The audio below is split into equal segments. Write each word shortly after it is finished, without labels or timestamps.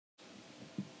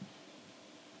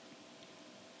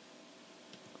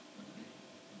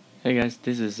Hey guys,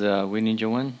 this is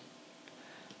WinNinja1.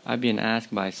 I've been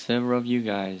asked by several of you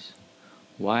guys,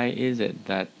 why is it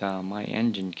that my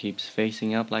engine keeps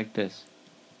facing up like this?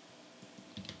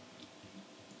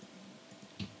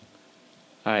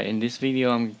 Alright, in this video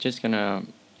I'm just gonna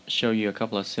show you a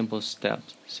couple of simple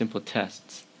steps, simple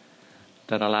tests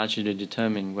that allows you to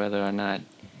determine whether or not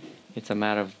it's a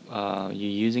matter of you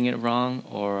using it wrong,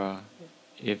 or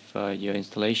if your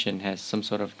installation has some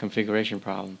sort of configuration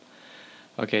problem.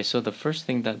 Okay, so the first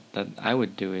thing that I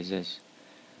would do is this.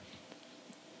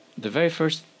 The very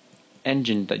first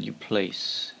engine that you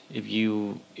place, if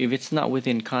it's not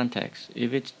within context,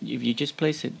 if you just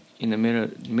place it in the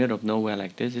middle of nowhere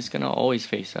like this, it's gonna always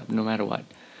face up no matter what.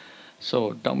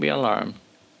 So don't be alarmed.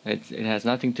 It has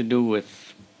nothing to do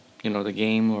with the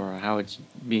game or how it's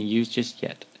being used just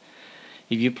yet.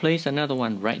 If you place another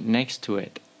one right next to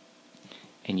it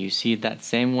and you see that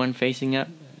same one facing up,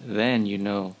 then you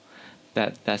know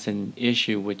that that's an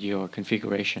issue with your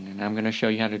configuration, and I'm gonna show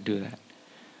you how to do that.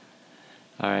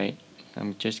 Alright,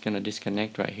 I'm just gonna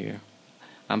disconnect right here.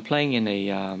 I'm playing in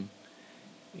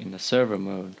the server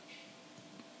mode,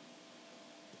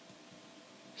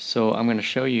 so I'm gonna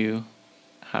show you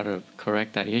how to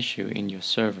correct that issue in your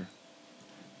server.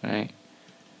 Right?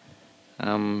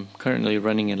 I'm currently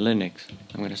running in Linux.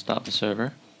 I'm gonna stop the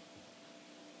server.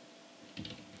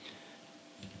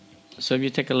 So if you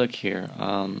take a look here,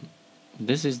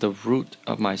 this is the root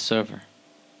of my server.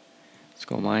 Let's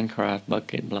go Minecraft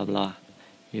bucket blah blah.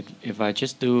 If I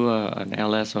just do an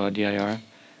ls or a dir,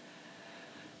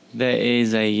 there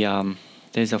is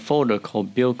there's a folder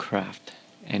called buildcraft,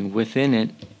 and within it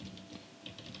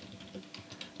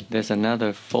there's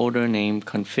another folder named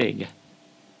config.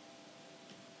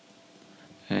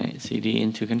 Alright, cd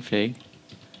into config.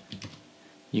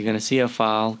 You're gonna see a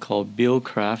file called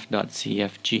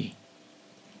buildcraft.cfg.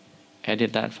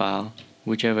 Edit that file,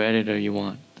 whichever editor you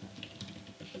want.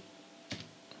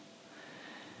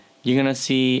 You're gonna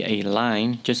see a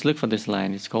line. Just look for this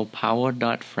line. It's called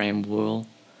power.framework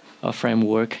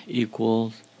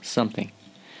equals something.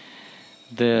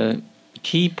 The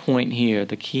key point here,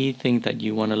 the key thing that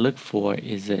you want to look for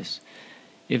is this.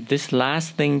 If this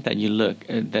last thing that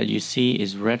you see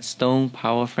is redstone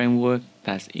power framework,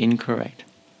 that's incorrect.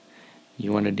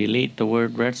 You want to delete the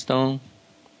word redstone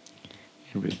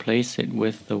and replace it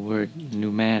with the word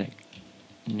pneumatic.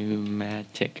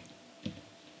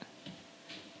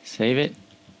 Save it.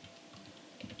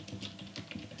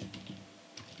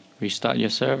 Restart your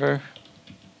server.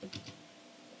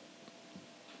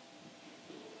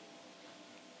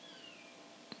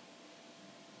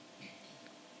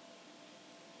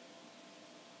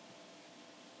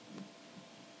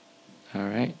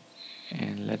 Alright,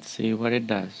 and let's see what it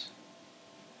does.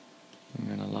 I'm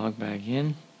going to log back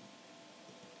in.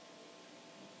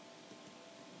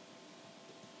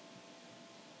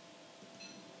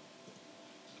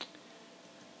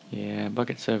 Yeah,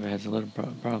 Bucket server has a little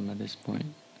problem at this point.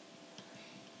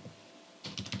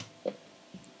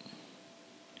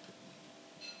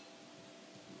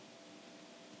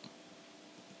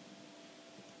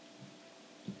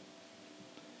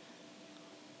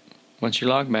 Once you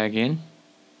log back in,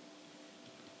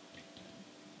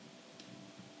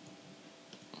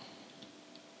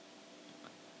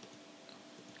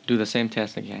 do the same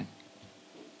test again.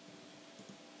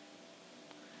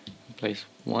 Place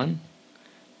one,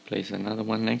 place another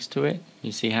one next to it.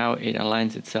 You see how it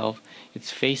aligns itself?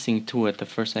 It's facing toward the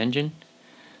first engine.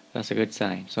 That's a good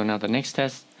sign. So now the next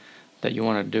test that you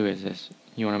want to do is this.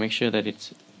 You want to make sure that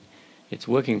it's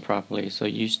working properly. So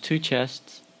use two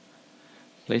chests.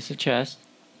 Place a chest,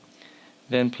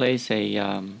 then place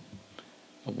a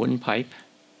wooden pipe,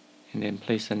 and then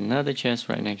place another chest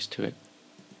right next to it.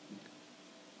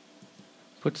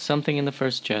 Put something in the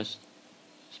first chest.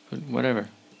 Just put whatever,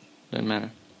 doesn't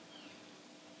matter.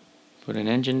 Put an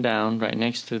engine down right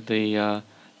next to the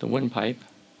wooden pipe,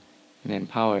 and then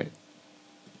power it.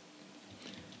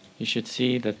 You should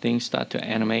see the things start to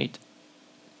animate,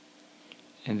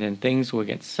 and then things will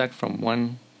get sucked from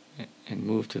one and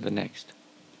move to the next.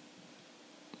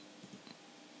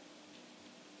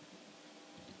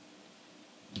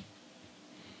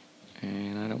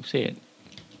 And I don't see it.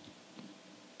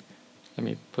 Let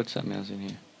me put something else in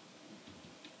here.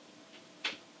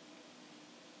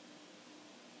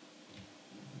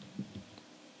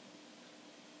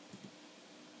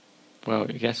 Well,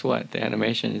 guess what? The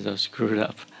animation is all screwed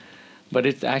up, but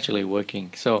it's actually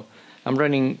working. So I'm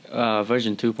running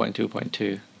version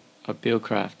 2.2.2 of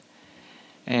Buildcraft,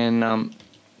 and let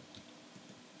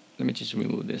me just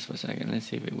remove this for a second. Let's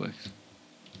see if it works.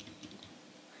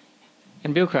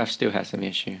 And Buildcraft still has some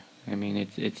issue. I mean,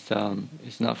 it's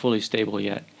not fully stable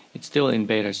yet. It's still in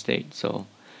beta state, so,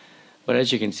 but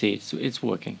as you can see, it's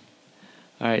working.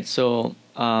 Alright, so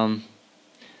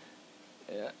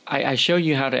I show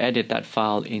you how to edit that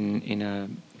file in a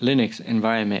Linux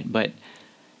environment, but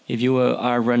if you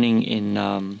are running in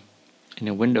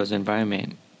a Windows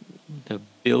environment, the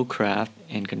buildcraft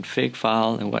and config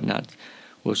file and whatnot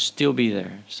will still be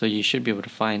there, so you should be able to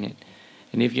find it.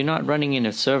 And if you're not running in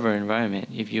a server environment,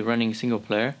 if you're running single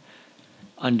player,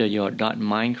 under your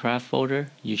 .minecraft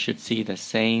folder, you should see the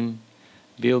same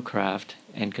buildcraft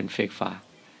and config file.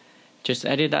 Just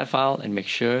edit that file and make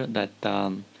sure that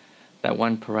that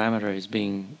one parameter is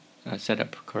being set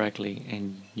up correctly,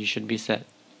 and you should be set.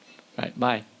 Right,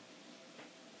 bye.